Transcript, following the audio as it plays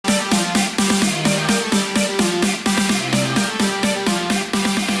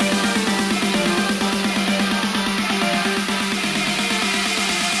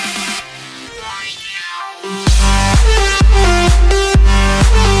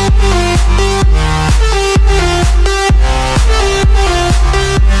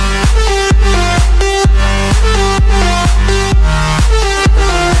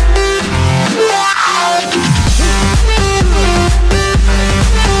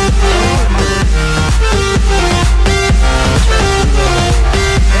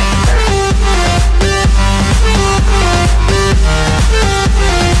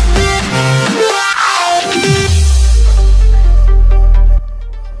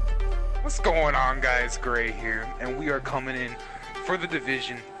going on, guys? Gray here, and we are coming in for the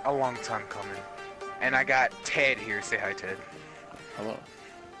division. A long time coming. And I got Ted here. Say hi, Ted. Hello.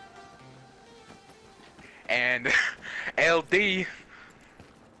 And LD.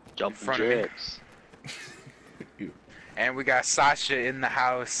 Jumping jacks. And we got Sasha in the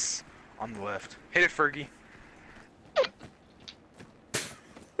house on the left. Hit it, Fergie.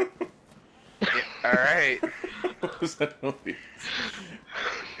 Yeah, alright. What was that noise?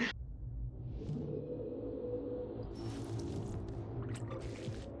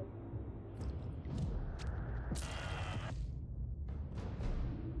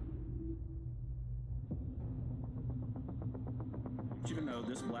 You to know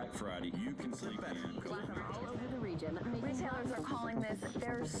this Black Friday, you can sleep better. All over the region, retailers are calling this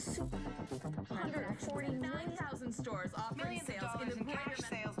their 149,000 stores offering sales in the cash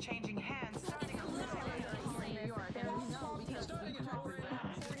sales changing hands starting on New York. And we know because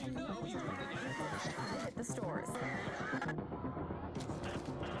hit the stores.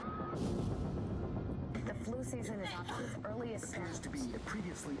 The flu season is off to its earliest start. Appears to be a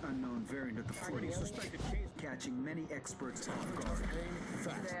previously unknown variant of the flu, suspected case catching many experts off guard.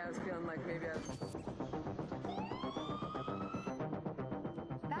 Today I was feeling like maybe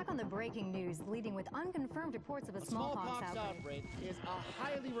Back on the breaking news, leading with unconfirmed reports of a smallpox outbreak is a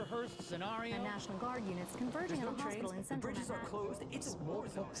highly rehearsed scenario. And National Guard units converging on a hospital in central bridges are closed. It's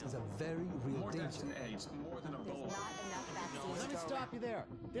smallpox is a very real danger. More than Ebola. Let me stop you there.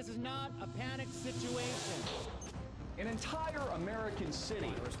 This is not a panic situation. An entire American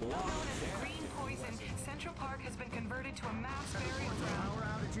city was known as the Green Poison, Central Park has been converted to a mass burial ground. Power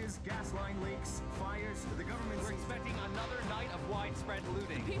outages, gas line leaks, fires. The government's expecting another night of widespread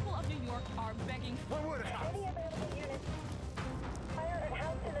looting. people of New York are begging for One word of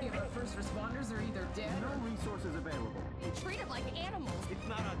first responders are either dead no resources available. or treated like animals. It's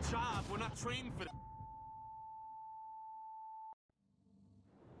not our job. We're not trained for that.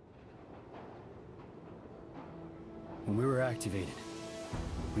 When we were activated,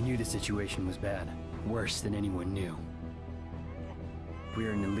 we knew the situation was bad, worse than anyone knew. We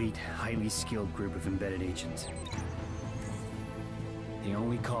are an elite, highly skilled group of embedded agents. They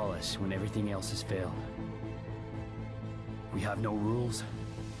only call us when everything else has failed. We have no rules.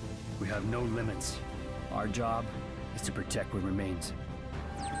 We have no limits. Our job is to protect what remains.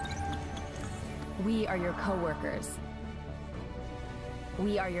 We are your co-workers.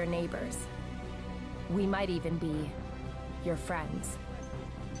 We are your neighbors. We might even be your friends.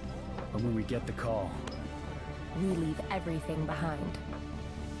 But when we get the call, we leave everything behind.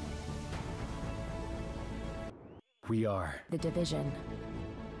 We are the Division.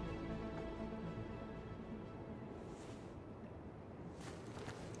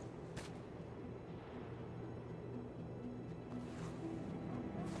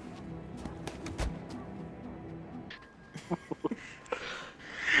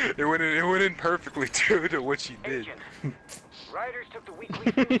 It went in perfectly too to what she did. Riders took the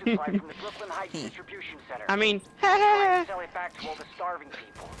weekly food supply from the Brooklyn Heights distribution center. I mean, sell it back to all the starving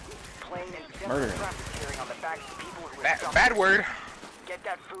people. Plain and simple Murder. profiteering on the backs of people who Bad word. Get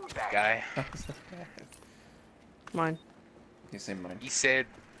that food back. Guy. Mine. You say mine. He said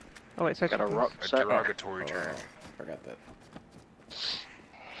Oh wait, so I got a rock. a derogatory term. I forgot that.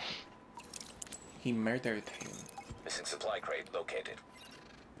 He murdered him. Missing supply crate located.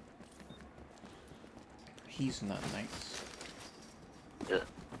 He's not nice.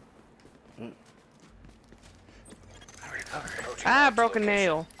 Ah, broken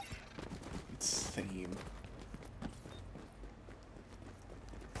nail. Same.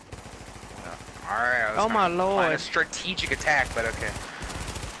 Alright, Oh my Plan lord. a strategic attack, but okay.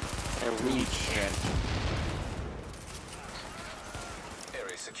 Holy shit.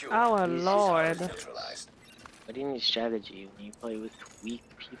 Area secure. Oh lord. What do you need strategy when you play with weak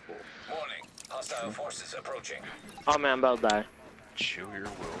people? Warning. Hostile forces approaching. Oh man, I'm about to die. Chill your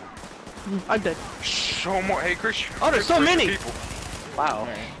will. I'm dead. So more. Hey, Chris. Oh, there's so many. People. Wow.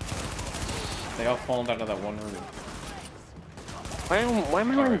 They all fall out of that one room. Why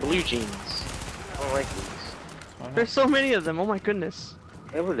am I wearing blue jeans? I don't like these. There's so many of them. Oh my goodness.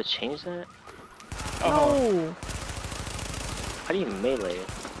 Are you able to change that? Oh. No. How do you melee it?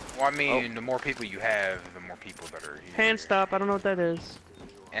 Well, I mean, the more people you have, the more people that are here. Hand stop. I don't know what that is.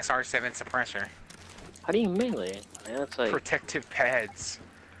 SR7 suppressor. How do you melee it? Man, that's like Protective pads.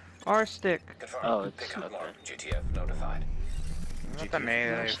 R stick. Confirmed. Oh, it's Pick up okay. mark. GTF notified. Not the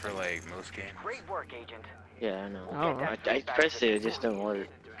melee for like most games. Great work, Agent. Yeah, I know. Oh. I pressed it, it just didn't work.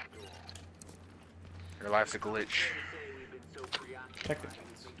 Your life's a glitch. Check it.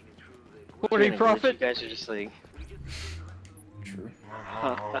 What are you, You Prophet? guys are just like True.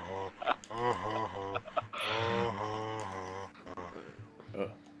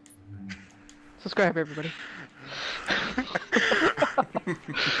 Subscribe, everybody.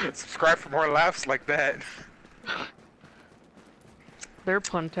 Subscribe for more laughs like that. They're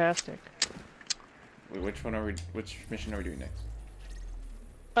puntastic. Wait, which mission are we doing next?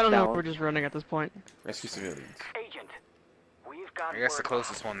 I don't know. We're just running at this point. Rescue civilians. Agent, we've got I guess the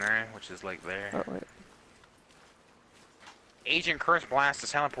closest one there, which is like there. Oh, wait. Agent Curse Blast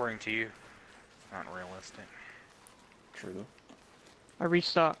is teleporting to you. Not realistic. True. I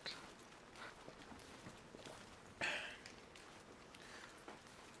restocked.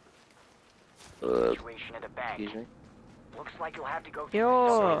 Situation at the bank. Excuse me. Looks like you'll have to go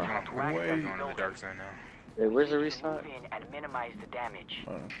Yo. I'm going to the dark side now. Wait, where's the restock? Move in and minimize the damage.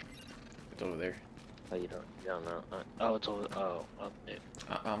 Oh, it's over there. Oh, you don't know. Oh, it's over. Oh, up there.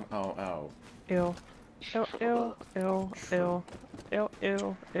 Ow.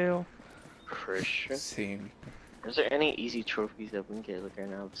 Ew. Ew. Christian. Same. Is there any easy trophies that we can get right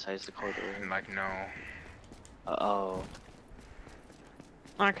now besides the corridor? Like, no. Uh-oh.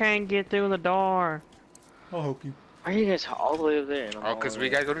 I can't get through the door. I'll help you. Why are you guys all the way over there? And I'm Oh, because we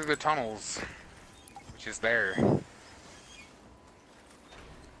gotta go through the tunnels. Which is there.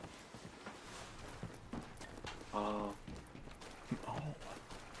 Oh.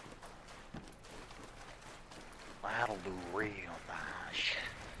 That'll do real nice.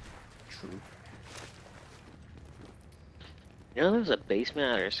 True. You know there's a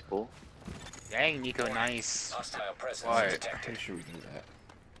basement at our school? Dang, Nico, nice. Hostile presence What? detected. Pretty sure we do that.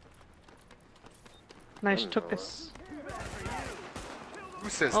 Nice took this. Who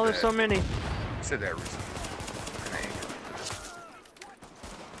says Oh, that? there's so many. Who said that recently?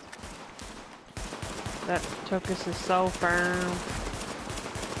 That Tuckus is so firm.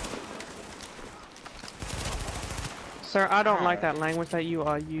 Sir, I don't like that language that you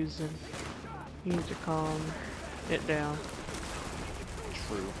are using. You need to calm it down.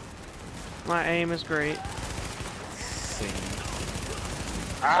 True. My aim is great. Same.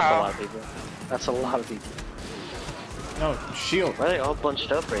 That's a lot of people. That's a lot of people. No, shield. Why are they all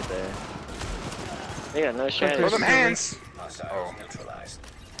bunched up right there? They got no shot. Throw them hands! Oh. Neutralized.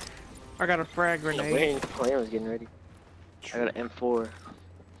 I got a frag grenade. Wayne was getting ready. I got an M4.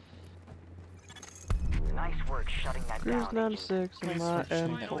 Nice work shutting that Cruise down. 96 and my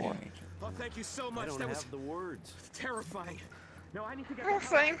M4. Oh, thank you so much. That was the words. Terrifying. No, I need to get. Oh,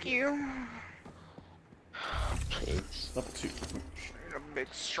 thank you. Please. Level 2. You're a big,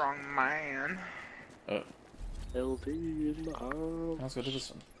 strong man. LD in the house. Let's go to this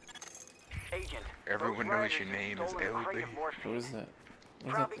one. Agent, Everyone knows your name is LD. What is that? What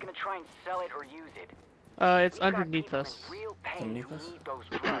is Probably that? gonna try and sell it or use it. It's underneath us. Underneath us? Those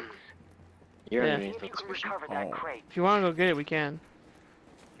drugs. You're Yeah. underneath See if you the can recover that Oh. crate. If you want to go get it, we can.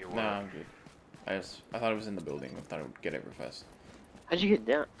 Nah, I'm good. I thought it was in the building. I thought I would get it real fast. How'd you get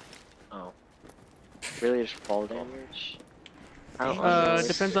down? Oh. Really just fall damage? I don't know.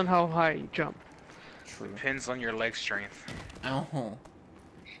 Depends on how high you jump. True. Depends on your leg strength. Ow.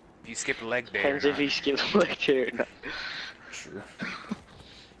 If you skip a leg day. Depends if you skip the leg day or not. True.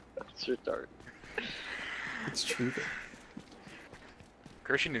 That's retarded. It's true though.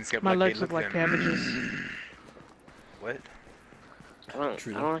 Christian didn't skip My leg legs day. look like cabbages. What? I don't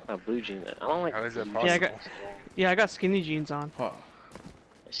like my blue jeans. I don't like. How is that Yeah, possible? I got skinny jeans on. Huh.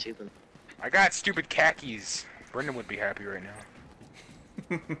 I see them. I got stupid khakis. Brendan would be happy right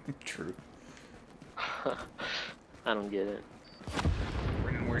now. True. I don't get it.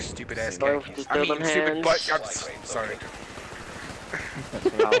 Brendan wears stupid ass Start khakis. with the I mean, thumb stupid hands. butt. I'm sorry.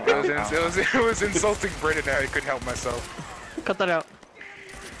 That's It was insulting Brendan. I couldn't help myself. Cut that out.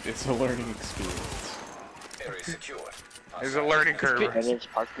 It's a learning experience. Area secure. It's a learning curve. And it's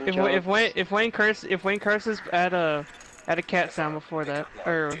parking If Wayne curses, add a cat sound before that,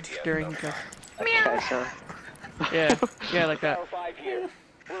 or during he curses. Cat sound. Yeah, like that.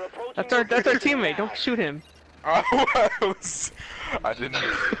 That's our teammate. Don't shoot him. I didn't.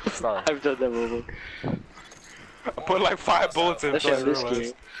 Sorry. I've done that before. I put like 5 bullets in That until I shit risky.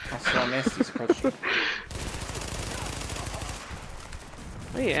 realized. I saw Nasty's question.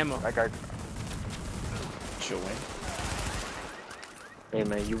 Hey, ammo. That guy. Chill, Wayne. Hey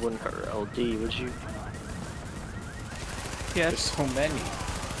man, you wouldn't hurt LD, would you? There's Yes. so many.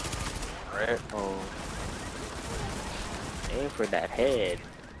 Right. Oh. Aim for that head.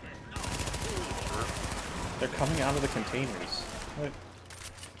 They're coming out of the containers. What?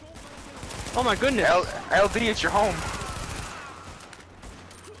 Oh my goodness. LD, it's your home.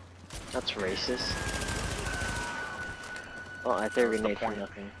 That's racist. Oh, I threw a What's the grenade for point?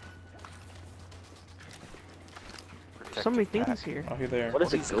 nothing. So many things here. Oh, you're there. What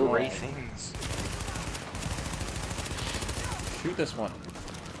is it These go gray at? things. Shoot this one.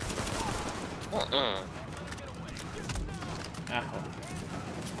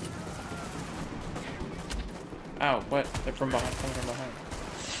 Ow, what? They're from behind. Coming from behind.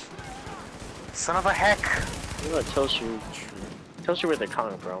 Son of a heck! You know what tells you where they're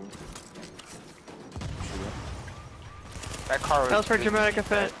coming from. That car That was for dramatic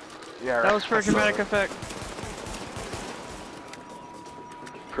effect. Yeah, right. That was for dramatic effect.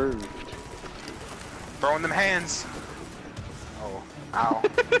 Proved. Throwing them hands. Oh, ow.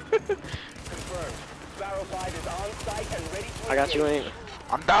 I got you, Aim.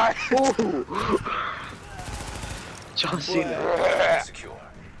 I'm dying. John Cena. Secure.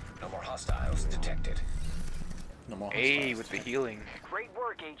 No more hostiles detected. No more Hey, with the healing. Great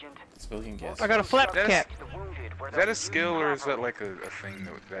work, Agent. Civilian gas. I got a flap cap. Is that a skill or is that like a thing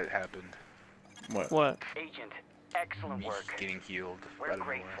that happened? What? What? Agent, excellent work. Getting healed. We're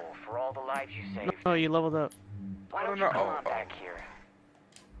grateful for all the lives you saved. Oh, you leveled up. Why don't you come on back here?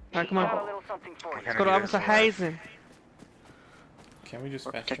 Alright, come Got a on. little something for you. Let's go to Officer Heisen. Can we just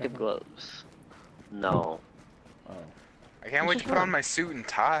fast Protective travel? gloves. No. Oh. I can't wait to put on my suit and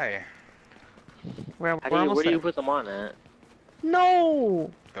tie. Where Where do almost you there. put them on at?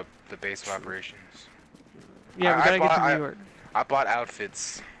 No! The base of operations. Yeah, we gotta get to New York. I bought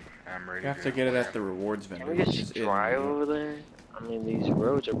outfits. I'm ready. You have to get it at the rewards vendor. Can we just drive over there? I mean, these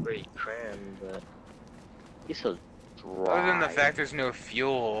roads are pretty crammed, but it's so dry. Other than the fact there's no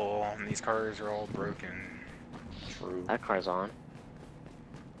fuel and these cars are all broken. True. That car's on.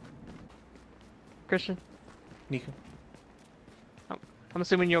 Christian, Nico. I'm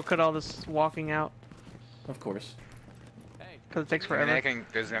assuming you'll cut all this walking out. Of course. Because it takes I mean, forever.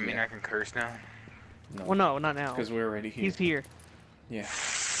 does that mean I can curse now? No. Well, no, not now. Because we're already here. He's here. Yeah.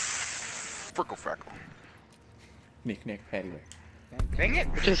 Frickle freckle. Nick, Patty. Dang it!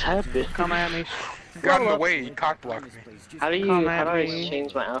 What just happened? Come at me. Got in the way, he cock blocked me. How do Come I at me.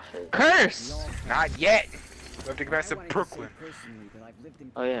 change my outfit? Curse! Not yet! We have to get back to Brooklyn.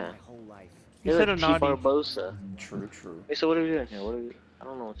 Oh yeah. You You're said like a Chief naughty. Barbosa. True. Hey, so what are we doing here? What are we... I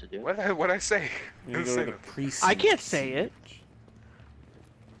don't know what to do. What'd I say? You go to the precinct. I can't say it.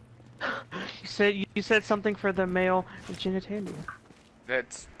 You said something for the male genitalia.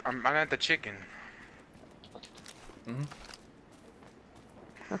 That's I'm at the chicken.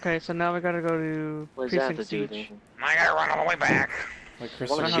 Okay, so now we gotta go to What does that have precinct to do with siege. anything? I gotta run all the way back. Like I Chris.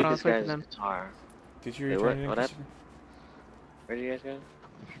 want to Hold shoot on, this wait for guy's them. guitar. Did you Wait, return what it, happened? Christopher? Where do you guys go?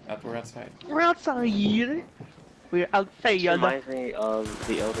 We're outside. We're outside. We're outside. This reminds me of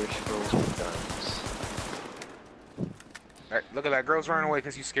the Elder Scrolls with guns. Alright, look at that girl's running away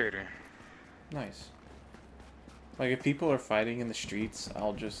because you scared her. Nice. Like if people are fighting in the streets,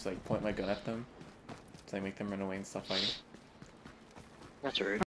 I'll just like point my gun at them to like make them run away and stuff like that. That's rude.